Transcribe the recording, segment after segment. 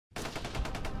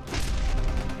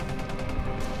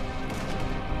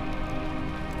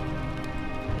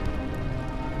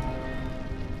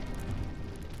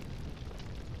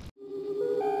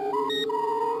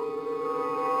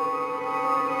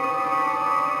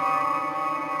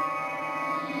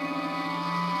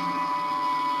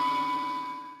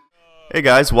Hey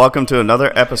guys, welcome to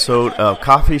another episode of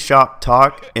Coffee Shop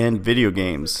Talk and Video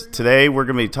Games. Today we're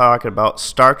going to be talking about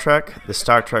Star Trek, the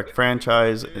Star Trek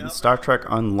franchise, and Star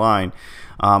Trek Online.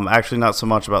 Actually not so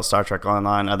much about Star Trek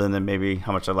Online other than maybe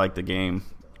how much I like the game.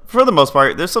 For the most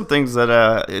part, there's some things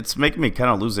that it's making me kind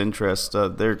of lose interest.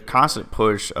 Their constant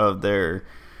push of their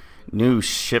new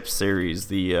ship series,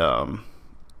 I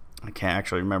can't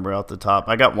actually remember off the top.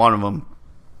 I got one of them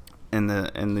in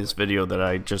this video that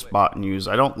I just bought and used.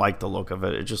 I don't like the look of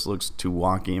it. It just looks too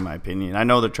wonky in my opinion. I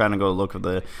know they're trying to go the look of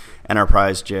the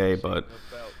Enterprise J, but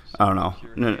I don't know.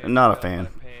 Not a fan.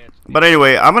 But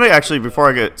anyway, I'm going to actually, before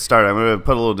I get started, I'm going to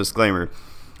put a little disclaimer.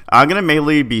 I'm going to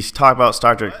mainly be talking about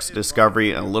Star Trek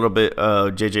Discovery and a little bit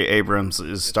of J.J.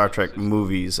 Abrams' Star Trek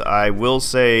movies. I will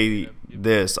say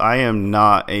this. I am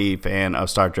not a fan of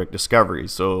Star Trek Discovery,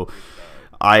 so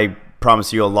I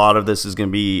promise you a lot of this is going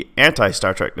to be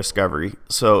anti-Star Trek Discovery.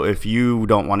 So if you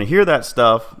don't want to hear that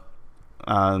stuff,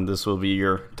 this will be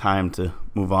your time to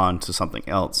move on to something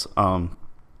else.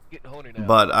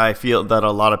 But I feel that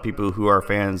a lot of people who are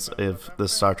fans of the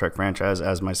Star Trek franchise,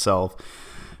 as myself,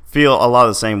 feel a lot of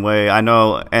the same way. I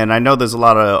know there's a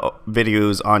lot of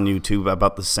videos on YouTube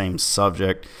about the same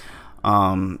subject.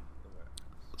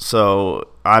 So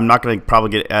I'm not going to probably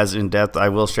get as in-depth. I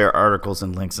will share articles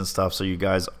and links and stuff so you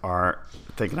guys aren't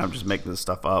thinking I'm just making this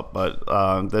stuff up. But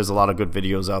there's a lot of good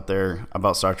videos out there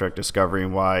about Star Trek Discovery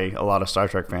and why a lot of Star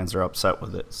Trek fans are upset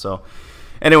with it. So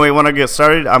anyway, when I get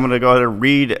started, I'm going to go ahead and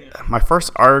read my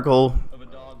first article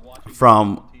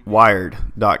from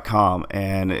Wired.com.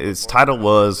 And its title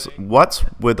was, "What's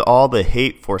with all the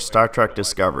hate for Star Trek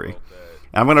Discovery?"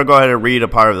 And I'm going to go ahead and read a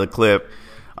part of the clip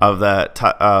of that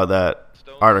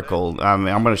article. I'm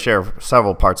going to share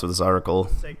several parts of this article,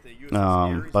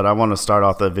 but I want to start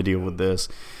off the video with this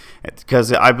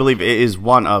because I believe it is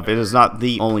not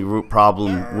the only root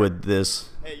problem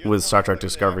with Star Trek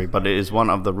Discovery, but it is one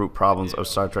of the root problems of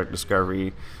Star Trek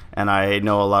Discovery, and I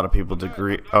know a lot of people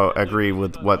agree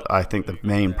with what I think the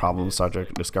main problem of Star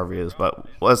Trek Discovery is. But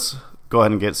let's go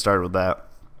ahead and get started with that.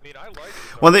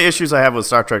 One of the issues I have with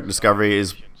Star Trek Discovery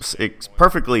is it's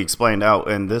perfectly explained out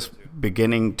in this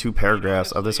beginning 2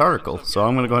 paragraphs of this article. So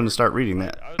I'm going to go ahead and start reading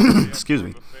that. Excuse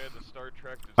me.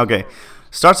 Okay.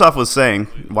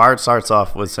 Wired starts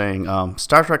off with saying,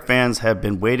 Star Trek fans have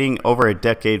been waiting over a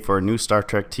decade for a new Star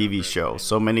Trek TV show.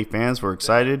 So many fans were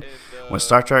excited when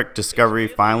Star Trek Discovery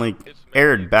finally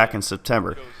aired back in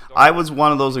September. I was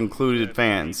one of those included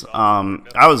fans.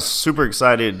 I was super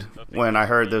excited when I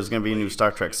heard there's going to be a new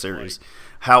Star Trek series.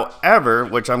 However,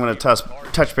 which I'm going to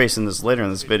touch base in this later in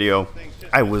this video,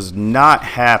 I was not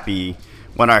happy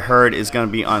when I heard it's going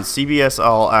to be on CBS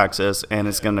All Access and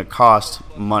it's going to cost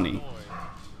money.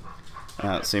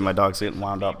 See, my dog's getting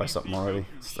wound up by something already.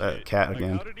 It's that cat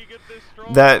again.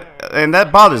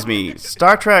 That bothers me.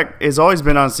 Star Trek has always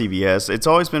been on CBS. It's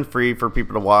always been free for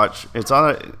people to watch.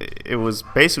 It was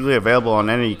basically available on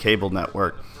any cable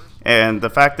network. And the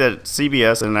fact that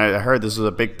CBS, and I heard this was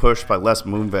a big push by Les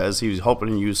Moonves, he was hoping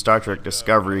to use Star Trek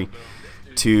Discovery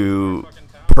to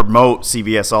promote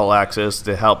CBS All Access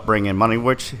to help bring in money,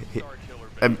 which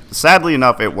sadly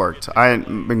enough it worked. I,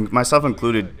 myself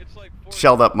included,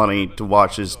 shelled up money to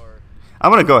watch this.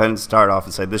 I'm going to go ahead and start off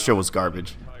and say this show was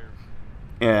garbage.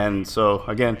 And so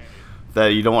again, that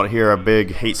you don't want to hear a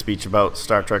big hate speech about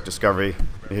Star Trek Discovery,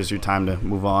 here's your time to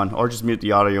move on, or just mute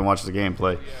the audio and watch the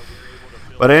gameplay.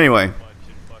 But anyway,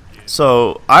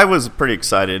 so I was pretty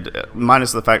excited,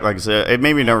 minus the fact, like I said, it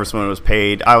made me nervous when it was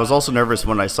paid. I was also nervous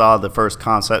when I saw the first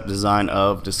concept design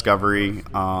of Discovery.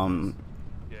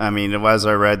 I mean, as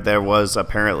I read, there was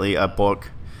apparently a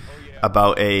book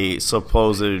about a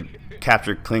supposed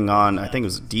captured Klingon, I think it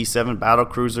was a D7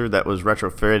 battlecruiser that was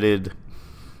retrofitted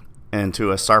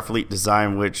into a Starfleet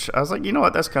design, which I was like, you know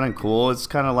what, that's kind of cool. It's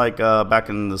kind of like back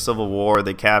in the Civil War,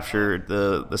 they captured,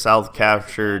 the South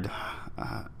captured,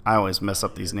 I always mess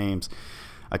up these names.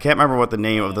 I can't remember what the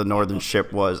name of the northern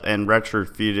ship was, and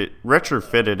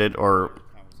retrofitted it or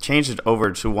changed it over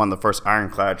to one of the first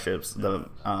ironclad ships, the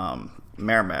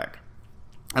Merrimack.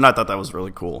 And I thought that was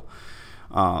really cool.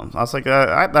 I was like,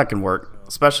 that can work,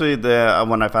 especially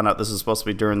when I found out this is supposed to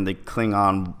be during the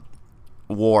Klingon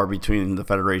war between the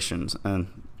Federations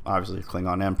and obviously the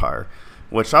Klingon Empire,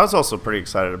 which I was also pretty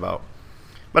excited about.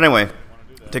 But anyway,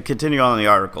 to continue on in the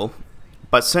article,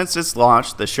 but since its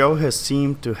launch, the show has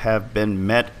seemed to have been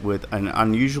met with an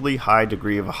unusually high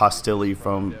degree of hostility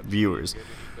from viewers,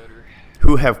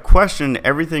 who have questioned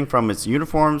everything from its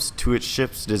uniforms to its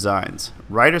ship's designs.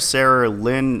 Writer Sarah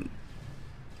Lynn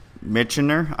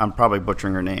Mitchener, I'm probably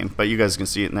butchering her name, but you guys can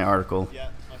see it in the article,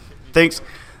 thinks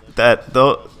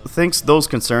those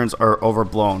concerns are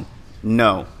overblown.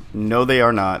 No, No, they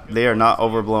are not. They are not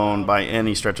overblown by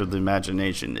any stretch of the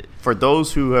imagination. For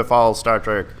those who have followed Star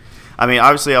Trek, I mean,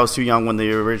 obviously I was too young when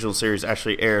the original series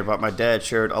actually aired, but my dad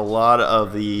shared a lot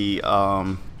of the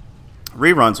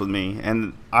reruns with me,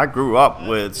 and I grew up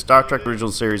with Star Trek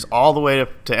original series all the way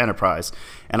to Enterprise,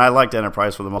 and I liked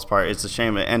Enterprise for the most part. It's a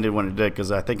shame it ended when it did,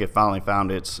 because I think it finally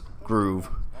found its groove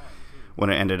when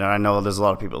it ended, and I know there's a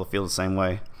lot of people that feel the same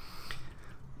way.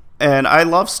 And I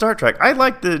love Star Trek. I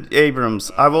like the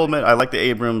Abrams. I will admit, I like the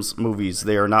Abrams movies.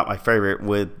 They are not my favorite,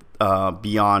 with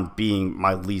Beyond being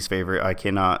my least favorite. I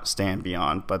cannot stand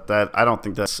Beyond, but that I don't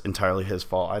think that's entirely his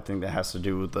fault. I think that has to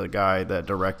do with the guy that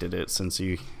directed it, since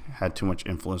he had too much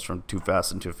influence from Too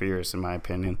Fast and Too Furious, in my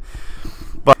opinion.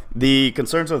 But the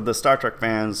concerns of the Star Trek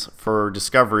fans for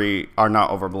Discovery are not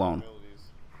overblown.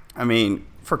 I mean,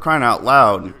 for crying out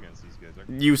loud,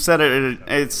 you said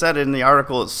it said in the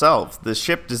article itself, the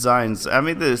ship designs, I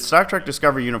mean, the Star Trek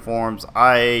Discovery uniforms,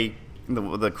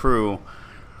 the crew,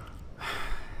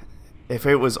 if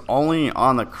it was only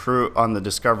on the crew, on the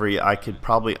Discovery, I could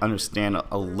probably understand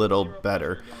a little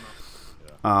better.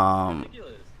 I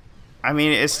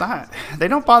mean, it's not, they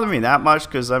don't bother me that much,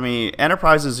 because, I mean,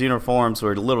 Enterprise's uniforms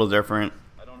were a little different,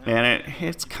 and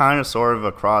it's kind of sort of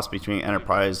a cross between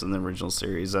Enterprise and the original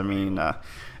series. I mean,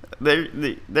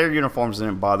 their uniforms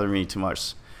didn't bother me too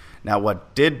much. Now,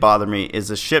 what did bother me is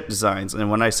the ship designs. And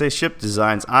when I say ship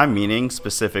designs, I'm meaning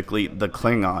specifically the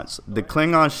Klingons. The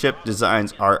Klingon ship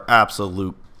designs are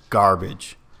absolute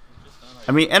garbage.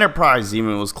 I mean, Enterprise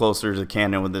even was closer to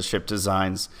canon with the ship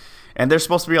designs. And they're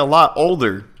supposed to be a lot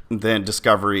older than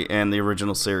Discovery and the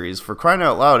original series. For crying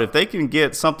out loud, if they can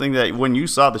get something that when you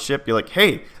saw the ship, you're like,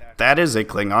 hey, that is a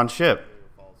Klingon ship.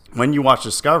 When you watch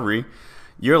Discovery,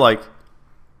 you're like,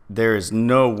 there is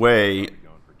no way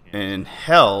in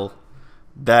hell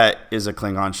that is a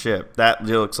Klingon ship. That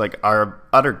looks like our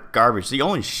utter garbage. The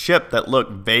only ship that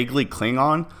looked vaguely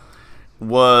Klingon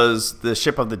was the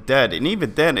Ship of the Dead. And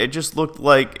even then, it just looked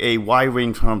like a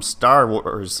Y-Wing from Star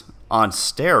Wars on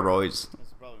steroids.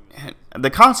 And the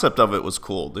concept of it was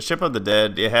cool. The Ship of the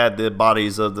Dead, it had the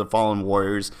bodies of the fallen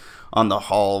warriors on the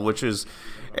hull, which is...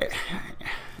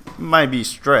 might be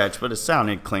stretched, but it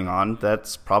sounded Klingon.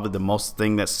 That's probably the most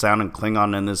thing that sounded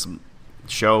Klingon in this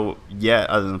show yet,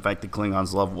 other than the fact that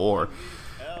Klingons love war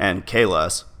and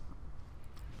Kalas.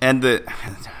 And the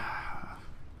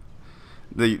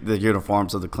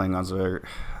uniforms of the Klingons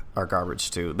are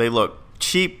garbage too. They look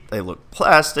cheap, they look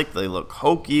plastic, they look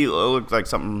hokey, they look like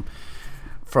something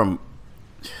from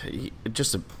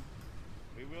just a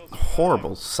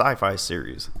horrible sci-fi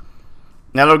series.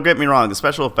 Now, don't get me wrong, the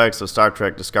special effects of Star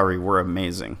Trek Discovery were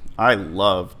amazing. I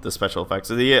loved the special effects.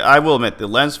 I will admit, the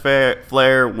lens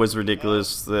flare was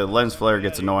ridiculous. The lens flare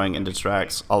gets annoying and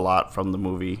distracts a lot from the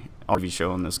movie, or TV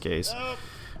show in this case.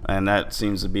 And that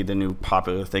seems to be the new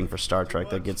popular thing for Star Trek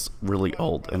that gets really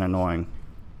old and annoying.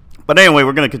 But anyway,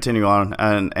 we're going to continue on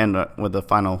and end with the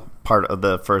final part of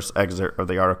the first excerpt of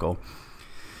the article,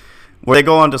 where they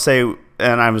go on to say,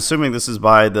 and I'm assuming this is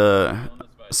by the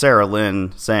Sarah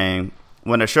Lynn, saying,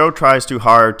 when a show tries too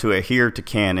hard to adhere to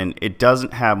canon, it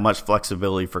doesn't have much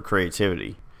flexibility for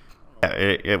creativity. Yeah,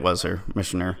 it was her,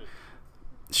 Missioner.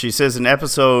 She says in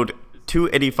episode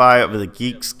 285 of the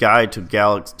Geek's Guide to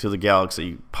the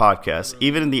Galaxy podcast,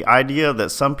 even the idea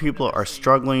that some people are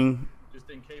suggesting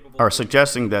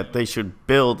that they should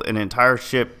build an entire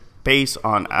ship based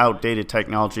on outdated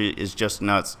technology is just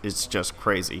nuts. It's just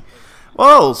crazy.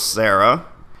 Well, Sarah,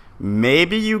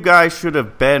 maybe you guys should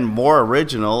have been more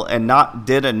original and not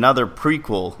did another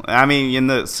prequel. I mean,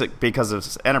 because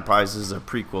of Enterprise is a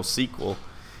prequel sequel.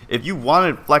 If you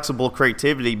wanted flexible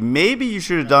creativity, maybe you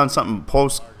should have done something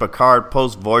post-Picard,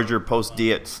 post-Voyager,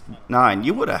 post-DS9.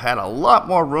 You would have had a lot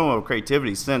more room of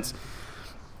creativity, since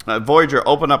Voyager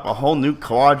opened up a whole new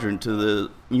quadrant to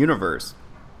the universe.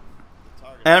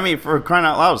 And I mean, for crying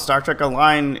out loud, Star Trek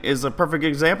Online is a perfect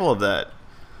example of that.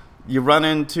 You run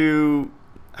into...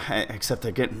 except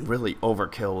they're getting really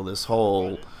overkill with this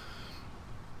whole,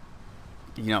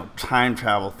 time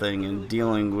travel thing and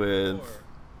dealing with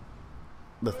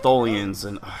the Tholians,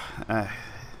 and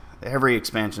every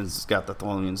expansion's got the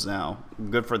Tholians now.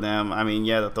 Good for them. I mean,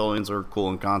 yeah, the Tholians are cool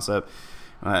in concept.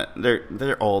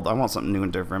 They're old. I want something new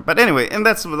and different. But anyway, and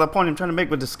that's the point I'm trying to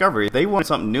make with Discovery. They want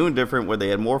something new and different where they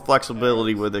had more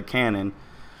flexibility with their canon.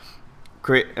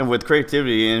 And with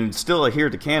creativity and still adhere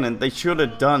to canon, they should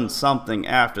have done something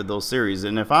after those series.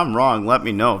 And if I'm wrong, let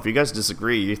me know. If you guys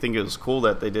disagree, you think it was cool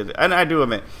that they did it. And I do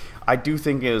admit, I do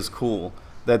think it was cool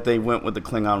that they went with the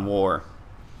Klingon War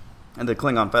and the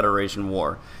Klingon Federation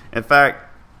War. In fact,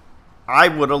 I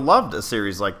would have loved a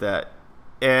series like that.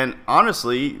 And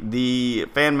honestly, the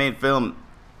fan-made film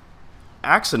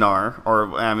Axanar,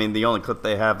 or I mean, the only clip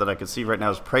they have that I can see right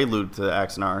now is Prelude to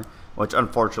Axanar, which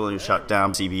unfortunately shut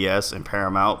down CBS and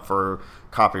Paramount for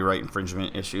copyright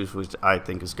infringement issues, which I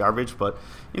think is garbage. But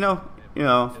you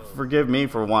know, forgive me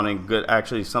for wanting good,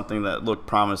 actually something that looked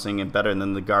promising and better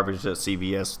than the garbage that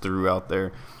CBS threw out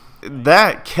there.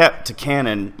 That kept to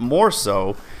canon more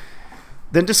so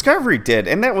than Discovery did,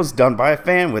 and that was done by a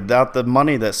fan without the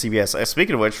money that CBS.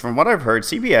 Speaking of which, from what I've heard,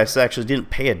 CBS actually didn't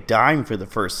pay a dime for the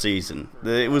first season.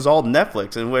 It was all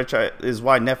Netflix, in which is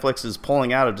why Netflix is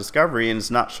pulling out of Discovery and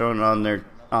it's not shown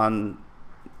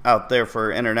out there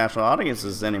for international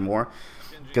audiences anymore,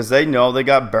 because they know they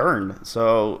got burned.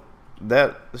 So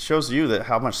that shows you that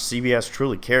how much CBS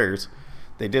truly cares.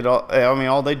 They did all. I mean,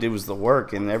 all they did was the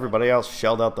work, and everybody else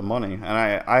shelled out the money. And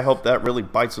I hope that really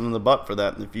bites them in the butt for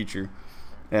that in the future,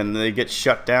 and they get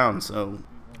shut down, so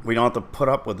we don't have to put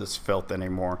up with this filth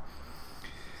anymore.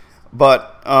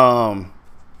 But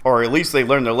or at least they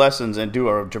learn their lessons and do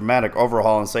a dramatic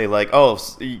overhaul and say like, oh,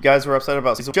 you guys were upset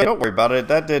about season 1. Don't worry about it.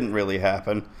 That didn't really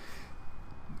happen.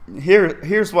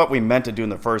 Here's what we meant to do in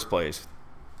the first place.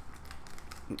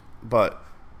 But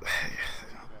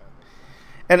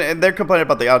and they're complaining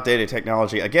about the outdated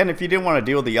technology. Again, if you didn't want to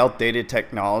deal with the outdated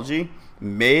technology,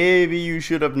 maybe you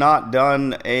should have not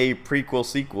done a prequel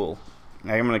sequel.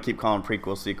 I'm going to keep calling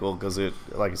prequel sequel because it,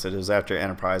 like I said, it was after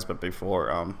Enterprise but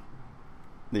before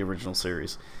the original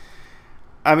series.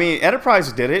 I mean,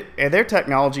 Enterprise did it, and their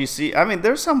technology, I mean,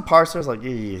 there's some parts that's like,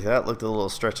 that looked a little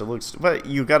stretched. But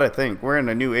you got to think, we're in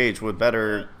a new age with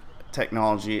better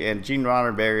technology, and Gene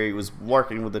Roddenberry was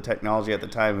working with the technology at the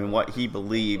time and what he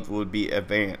believed would be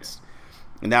advanced.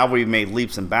 And now we've made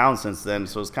leaps and bounds since then,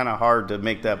 so it's kind of hard to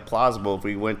make that plausible if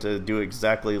we went to do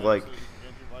exactly like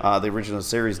the original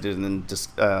series did in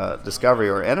Discovery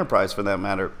or Enterprise for that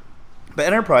matter. But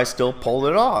Enterprise still pulled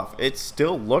it off. It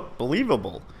still looked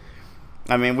believable.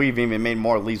 I mean, we've even made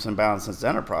more leaps and bounds since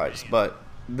Enterprise, but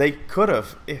they could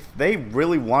have, if they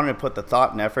really wanted to put the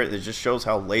thought and effort, it just shows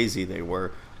how lazy they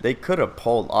were. They could have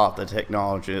pulled off the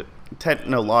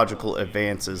technological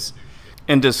advances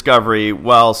in Discovery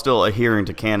while still adhering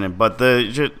to canon, but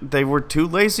they were too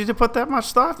lazy to put that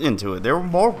much thought into it. They were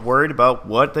more worried about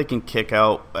what they can kick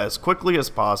out as quickly as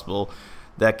possible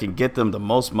that can get them the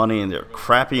most money in their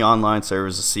crappy online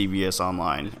service of CBS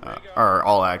Online or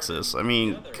All Access. I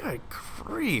mean, good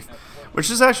grief.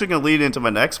 Which is actually going to lead into my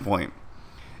next point.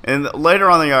 And later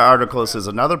on in the article, it says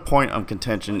another point of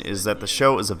contention is that the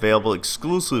show is available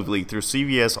exclusively through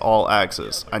CBS All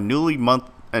Access, a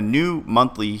new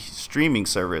monthly streaming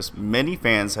service. Many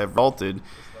fans have revolted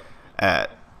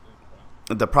at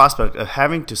the prospect of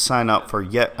having to sign up for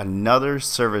yet another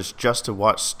service just to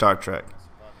watch Star Trek.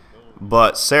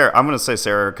 But Sarah, I'm going to say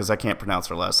Sarah because I can't pronounce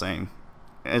her last name.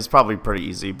 It's probably pretty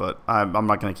easy, but I'm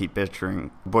not going to keep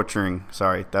butchering,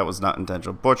 sorry, that was not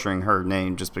intentional, butchering her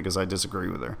name just because I disagree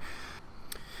with her.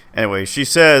 Anyway, she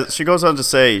goes on to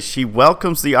say she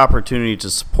welcomes the opportunity to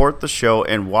support the show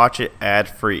and watch it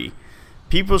ad-free.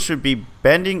 People should be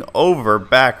bending over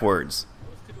backwards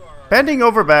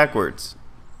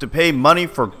to pay money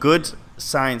for good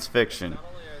science fiction.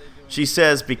 She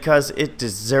says because it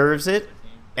deserves it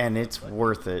and it's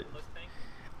worth it.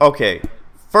 Okay,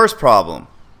 first problem.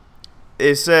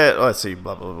 It said, let's see,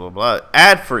 blah, blah, blah, blah,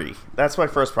 ad-free. That's my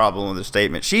first problem with the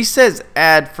statement. She says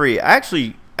ad-free.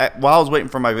 Actually, while I was waiting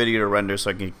for my video to render so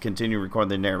I can continue recording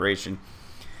the narration,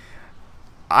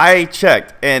 I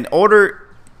checked and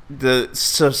the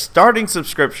starting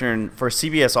subscription for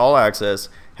CBS All Access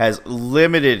has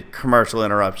limited commercial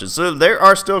interruptions. So there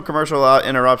are still commercial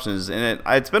interruptions, and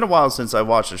it's been a while since I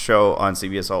watched a show on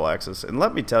CBS All Access, and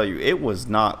let me tell you, it was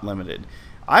not limited.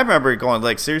 I remember going,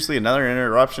 like, seriously, another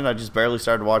interruption? I just barely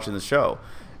started watching the show.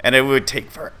 And it would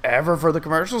take forever for the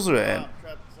commercials to end.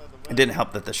 It didn't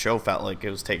help that the show felt like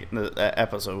the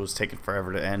episode was taking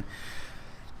forever to end.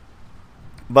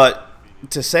 But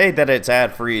to say that it's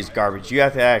ad-free is garbage. You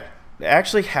have to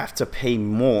actually have to pay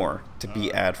more to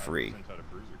be ad-free.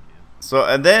 So,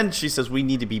 and then she says we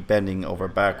need to be bending over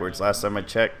backwards. Last time I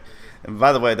checked. And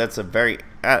by the way, that's a very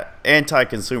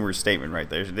anti-consumer statement right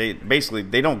there. They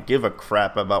don't give a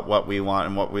crap about what we want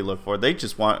and what we look for. They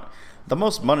just want the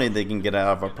most money they can get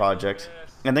out of a project,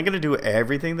 and they're going to do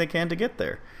everything they can to get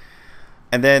there.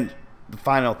 And then the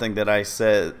final thing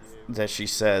that she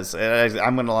says, and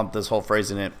I'm going to lump this whole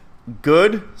phrase in it: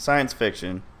 good science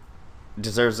fiction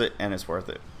deserves it, and it's worth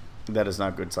it. That is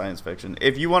not good science fiction.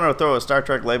 If you want to throw a Star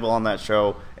Trek label on that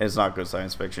show, it's not good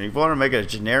science fiction. If you want to make it a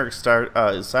generic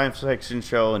science fiction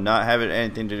show and not have it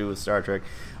anything to do with Star Trek,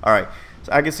 all right.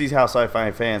 So I can see how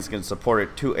sci-fi fans can support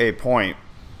it to a point,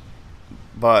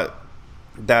 but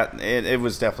it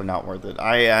was definitely not worth it.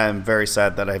 I am very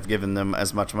sad that I've given them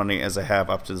as much money as I have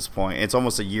up to this point. It's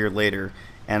almost a year later,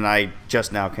 and I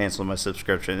just now canceled my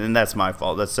subscription, and that's my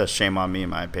fault. That's a shame on me, in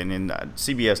my opinion.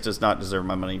 CBS does not deserve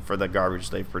my money for the garbage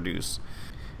they produce.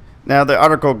 Now, the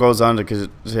article goes on to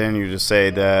continue to say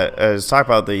that, as talk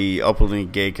about the openly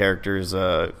gay characters,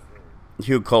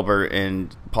 Hugh Culber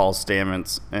and Paul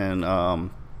Stamets,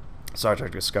 and Star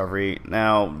Trek Discovery.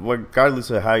 Now, regardless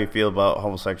of how you feel about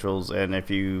homosexuals, and if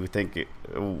you think,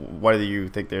 whether you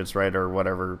think that it's right or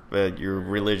whatever, your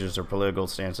religious or political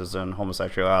stances on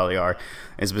homosexuality are,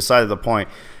 is beside the point.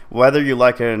 Whether you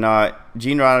like it or not,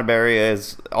 Gene Roddenberry,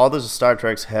 as all the Star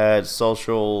Treks had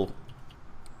social,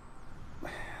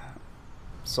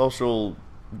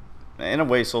 in a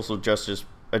way, social justice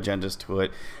agendas to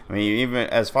it. I mean, even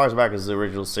as far as back as the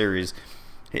original series,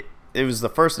 it was the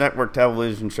first network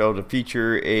television show to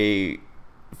feature a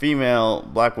female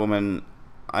black woman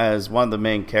as one of the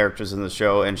main characters in the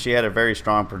show, and she had a very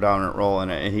strong predominant role in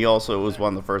it. And he also was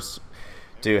one of the first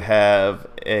to have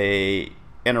a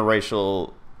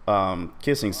interracial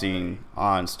kissing scene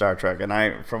on Star Trek.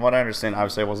 And from what I understand,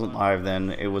 obviously I wasn't live then,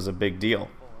 it was a big deal.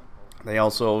 They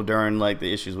also, during like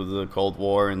the issues with the Cold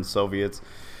War and Soviets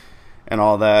and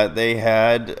all that, they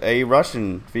had a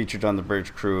Russian featured on the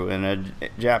bridge crew and a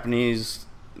Japanese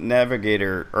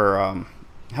navigator or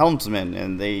helmsman,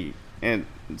 and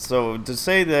so to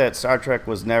say that Star Trek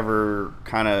was never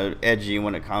kind of edgy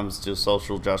when it comes to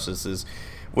social justices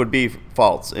would be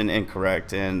false and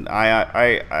incorrect. And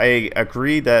I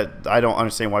agree that I don't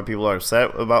understand why people are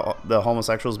upset about the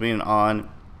homosexuals being on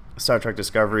Star Trek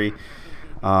Discovery.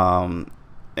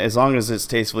 As long as it's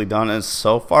tastefully done, and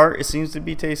so far it seems to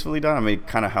be tastefully done. I mean, it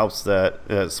kind of helps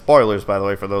that spoilers, by the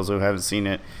way, for those who haven't seen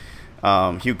it,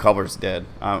 Hugh Culber's dead.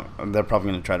 They're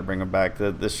probably going to try to bring him back.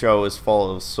 The show is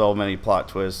full of so many plot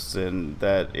twists, and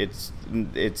that it's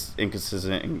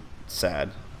inconsistent and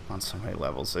sad on so many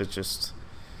levels. It's just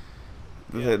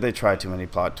they try too many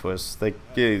plot twists. They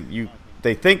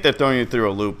think they're throwing you through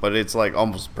a loop, but it's like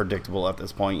almost predictable at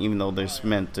this point, even though they're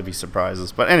meant to be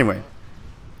surprises. But anyway.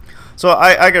 So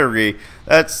I gotta agree.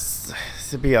 That's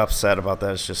to be upset about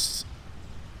that. It's just,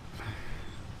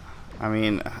 I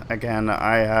mean, again,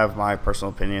 I have my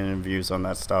personal opinion and views on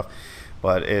that stuff,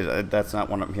 but that's not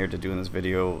what I'm here to do in this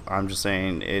video. I'm just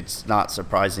saying it's not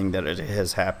surprising that it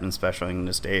has happened, especially in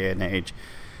this day and age.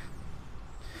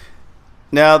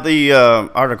 Now the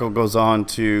article goes on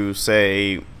to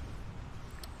say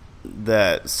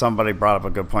that somebody brought up a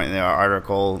good point in the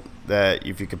article, that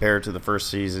if you compare it to the first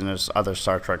season of other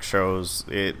Star Trek shows,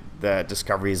 that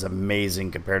Discovery is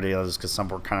amazing compared to the others, because some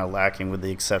were kind of lacking, with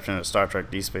the exception of Star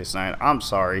Trek Deep Space Nine. I'm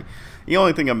sorry. The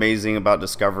only thing amazing about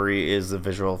Discovery is the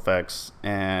visual effects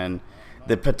and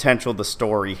the potential the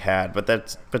story had, but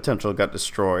that potential got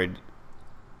destroyed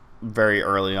very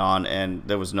early on, and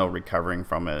there was no recovering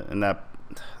from it. And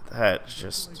that's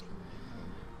just...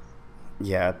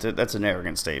 yeah, that's an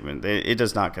arrogant statement. It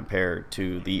does not compare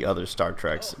to the other Star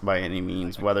Treks by any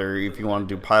means. Whether if you want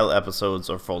to do pilot episodes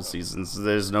or full seasons,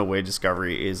 there's no way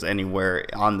Discovery is anywhere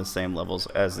on the same levels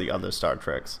as the other Star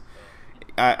Treks.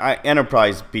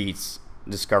 Enterprise beats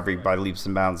Discovery by leaps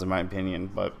and bounds, in my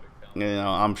opinion. But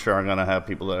I'm sure I'm gonna have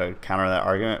people that counter that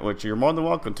argument, which you're more than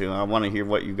welcome to. I want to hear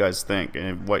what you guys think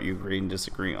and what you agree and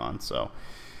disagree on. So,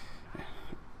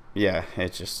 yeah,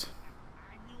 it's just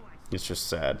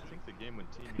sad.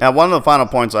 Now, one of the final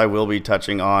points I will be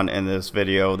touching on in this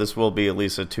video, this will be at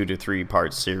least a 2 to 3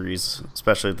 part series,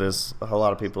 especially if there's a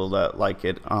lot of people that like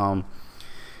it,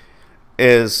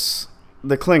 is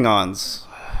the Klingons.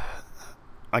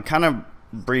 I kind of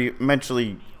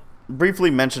briefly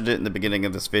mentioned it in the beginning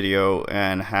of this video,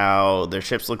 and how their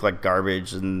ships look like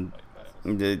garbage, and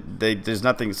there's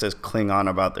nothing that says Klingon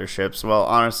about their ships. Well,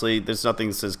 honestly, there's nothing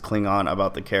that says Klingon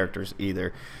about the characters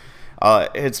either.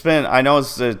 I know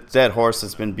it's a dead horse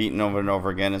that's been beaten over and over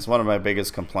again. It's one of my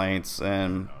biggest complaints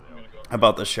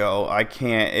about the show.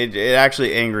 It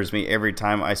actually angers me every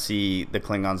time I see the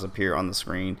Klingons appear on the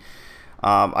screen.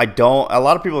 A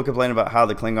lot of people complain about how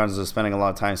the Klingons are spending a lot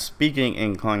of time speaking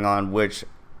in Klingon, which,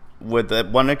 with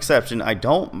that one exception, I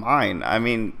don't mind. I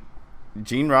mean,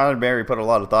 Gene Roddenberry put a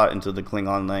lot of thought into the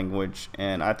Klingon language,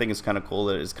 and I think it's kind of cool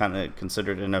that it's kind of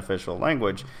considered an official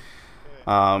language.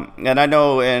 And I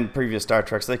know in previous Star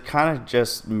Treks they kind of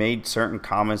just made certain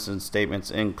comments and statements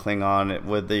in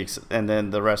Klingon, and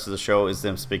then the rest of the show is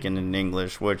them speaking in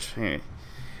English, which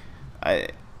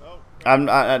the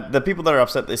people that are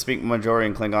upset they speak majority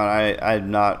in Klingon,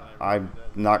 I'm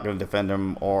not going to defend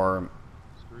them or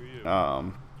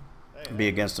be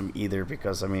against them either,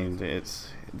 because I mean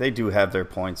they do have their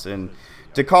points, and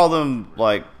to call them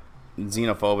like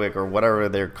xenophobic or whatever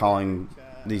they're calling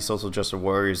these social justice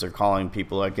warriors are calling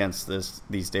people against this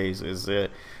these days.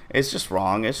 It's just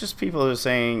wrong. It's just people are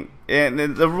saying,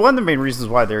 and one of the main reasons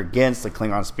why they're against the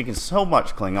Klingon, speaking so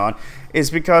much Klingon, is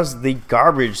because the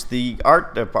garbage the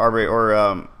art department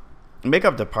or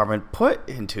makeup department put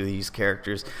into these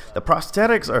characters. The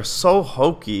prosthetics are so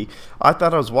hokey. I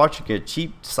thought I was watching a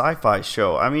cheap sci-fi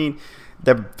show. I mean,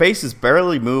 their faces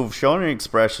barely move, showing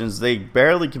expressions. They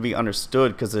barely can be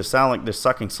understood because they sound like they're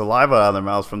sucking saliva out of their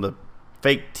mouths from the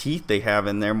fake teeth they have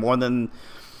in there more than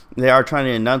they are trying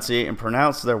to enunciate and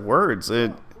pronounce their words.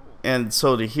 And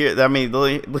so to hear, I mean,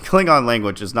 the Klingon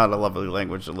language is not a lovely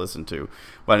language to listen to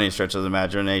by any stretch of the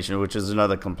imagination, which is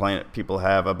another complaint people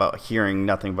have about hearing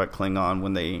nothing but Klingon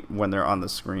when they're on the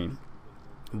screen.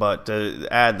 But to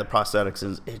add the prosthetics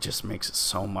in, it just makes it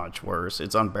so much worse.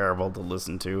 It's unbearable to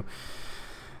listen to.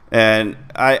 And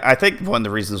I think one of the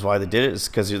reasons why they did it is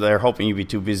because they're hoping you'd be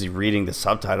too busy reading the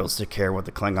subtitles to care what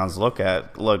the Klingons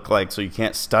look like, so you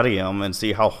can't study them and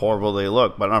see how horrible they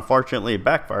look. But unfortunately, it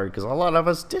backfired because a lot of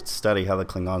us did study how the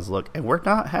Klingons look, and we're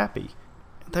not happy.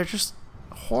 They're just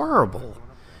horrible.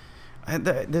 And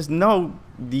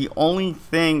the only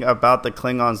thing about the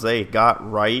Klingons they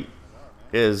got right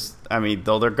is, I mean,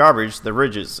 though they're garbage, the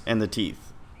ridges and the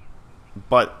teeth.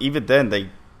 But even then, they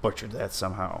butchered that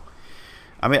somehow.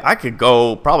 I mean, I could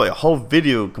go probably a whole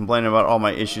video complaining about all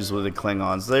my issues with the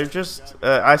Klingons. They're just...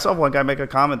 I saw one guy make a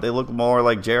comment. They look more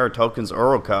like J.R. Tolkien's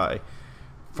Uruk-hai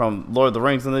from Lord of the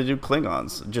Rings than they do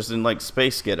Klingons, just in, like,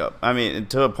 space get-up. I mean,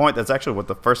 to a point, that's actually what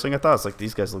the first thing I thought. It's like,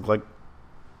 these guys look like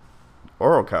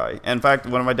Uruk-hai. In fact,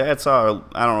 when my dad saw,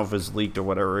 I don't know if it was leaked or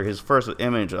whatever, his first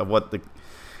image of what the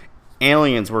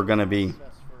aliens were going to be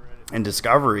in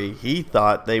Discovery, he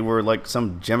thought they were like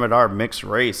some Jem'Hadar mixed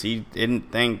race. He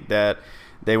didn't think that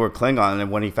they were Klingon, and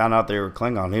when he found out they were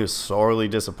Klingon, he was sorely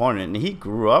disappointed. And he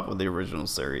grew up with the original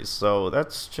series, so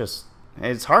that's just,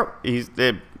 it's hard.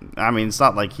 I mean, it's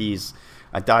not like he's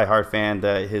a diehard fan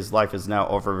that his life is now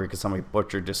over because somebody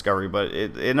butchered Discovery, but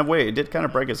in a way, it did kind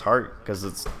of break his heart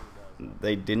because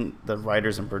the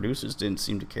writers and producers didn't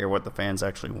seem to care what the fans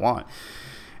actually want.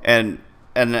 And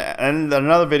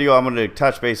another video I'm going to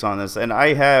touch base on this, and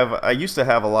I used to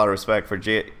have a lot of respect for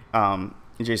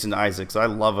Jason Isaacs. I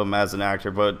love him as an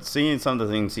actor, but seeing some of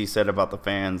the things he said about the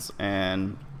fans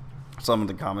and some of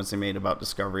the comments he made about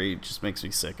Discovery just makes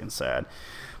me sick and sad.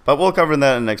 But we'll cover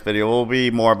that in the next video. We'll be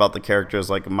more about the characters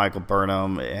like Michael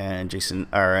Burnham and Jason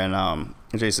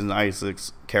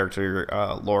Isaacs' character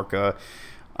Lorca,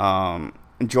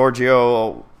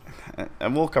 Giorgio,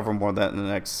 and we'll cover more of that in the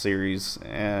next series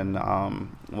and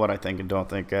what I think and don't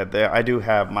think. I do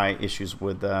have my issues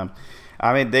with them.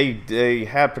 I mean, they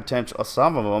had potential.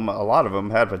 Some of them, a lot of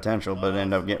them had potential, but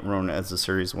ended up getting ruined as the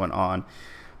series went on.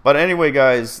 But anyway,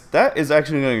 guys, that is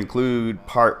actually going to conclude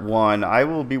part 1. I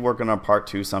will be working on part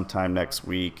 2 sometime next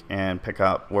week and pick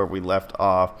up where we left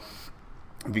off.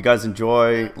 If you guys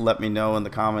enjoy, let me know in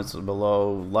the comments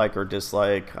below, like or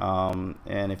dislike. And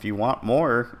if you want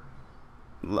more,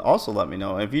 also let me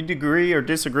know. If you agree or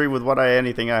disagree with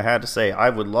anything I had to say, I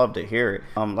would love to hear it.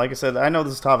 Like I said, I know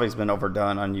this topic's been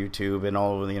overdone on YouTube and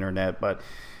all over the internet, but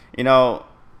you know,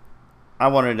 I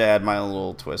wanted to add my own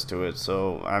little twist to it.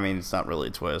 So I mean, it's not really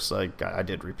a twist. I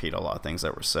did repeat a lot of things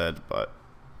that were said,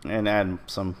 and add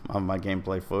some of my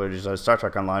gameplay footage. Star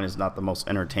Trek Online is not the most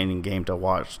entertaining game to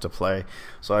watch, to play,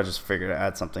 so I just figured to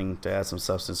add something to add some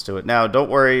substance to it. Now,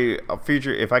 don't worry,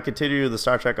 if I continue the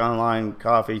Star Trek Online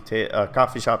coffee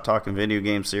shop talking video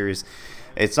game series,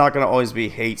 it's not going to always be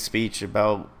hate speech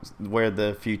about where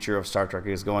the future of Star Trek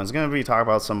is going. It's going to be talking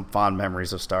about some fond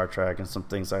memories of Star Trek and some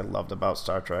things I loved about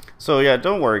Star Trek. So yeah,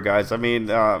 don't worry, guys. I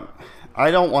mean, I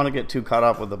don't want to get too caught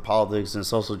up with the politics and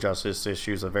social justice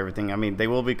issues of everything. I mean, they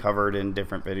will be covered in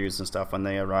different videos and stuff when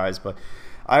they arise, but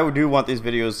I do want these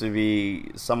videos to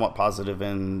be somewhat positive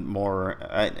and more...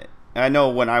 I know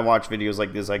when I watch videos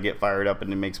like this, I get fired up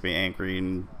and it makes me angry,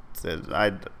 and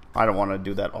I don't want to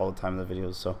do that all the time in the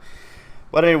videos. So,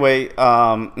 but anyway,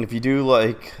 if you do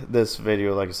like this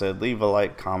video, like I said, leave a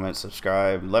like, comment,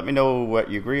 subscribe. Let me know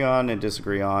what you agree on and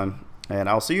disagree on. And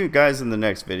I'll see you guys in the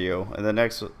next video.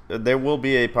 There will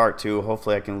be a part 2.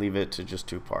 Hopefully I can leave it to just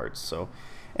 2 parts. So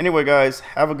anyway, guys,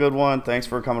 have a good one. Thanks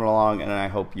for coming along, and I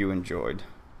hope you enjoyed.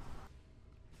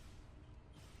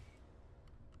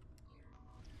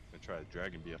 I try a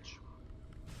dragon bitch.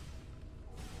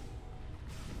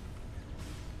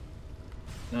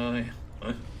 No,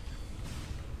 what?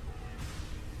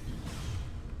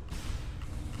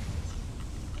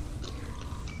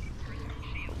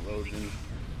 Erosion.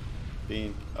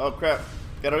 Bean. Oh crap.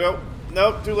 Gotta go.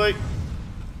 Nope, too late.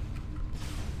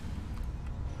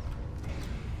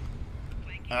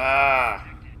 Ah!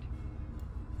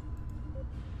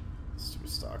 Stupid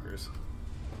stalkers.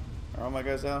 Are all my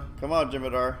guys down? Come on,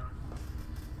 Jimadar.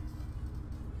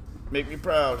 Make me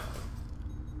proud.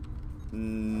 He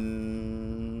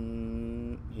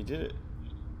did it.